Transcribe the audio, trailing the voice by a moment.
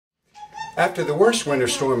After the worst winter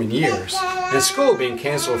storm in years, and school being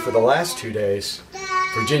canceled for the last 2 days,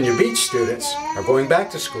 Virginia Beach students are going back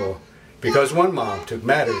to school because one mom took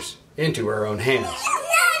matters into her own hands.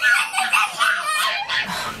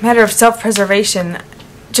 Matter of self-preservation.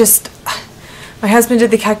 My husband did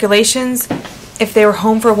the calculations. If they were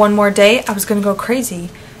home for one more day, I was going to go crazy.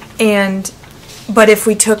 But if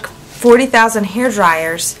we took 40,000 hair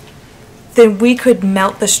dryers, then we could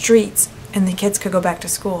melt the streets and the kids could go back to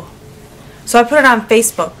school. So I put it on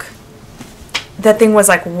Facebook. That thing was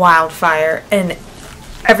like wildfire, and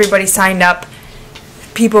everybody signed up.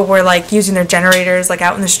 People were like using their generators like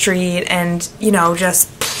out in the street and, you know, just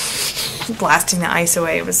blasting the ice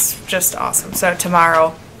away. It was just awesome. So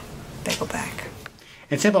tomorrow they go back.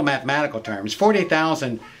 In simple mathematical terms,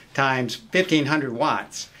 40,000 times 1,500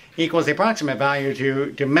 watts equals the approximate value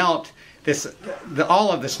to melt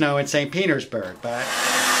all of the snow in St. Petersburg. But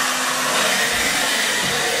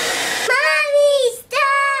Mommy,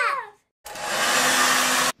 stop!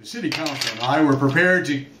 The City Council and I were prepared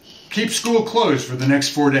to keep school closed for the next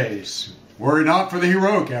 4 days, were it not for the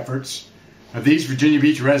heroic efforts of these Virginia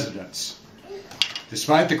Beach residents.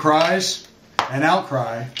 Despite the cries and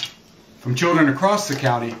outcry from children across the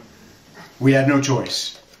county, we had no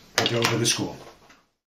choice but to open the school.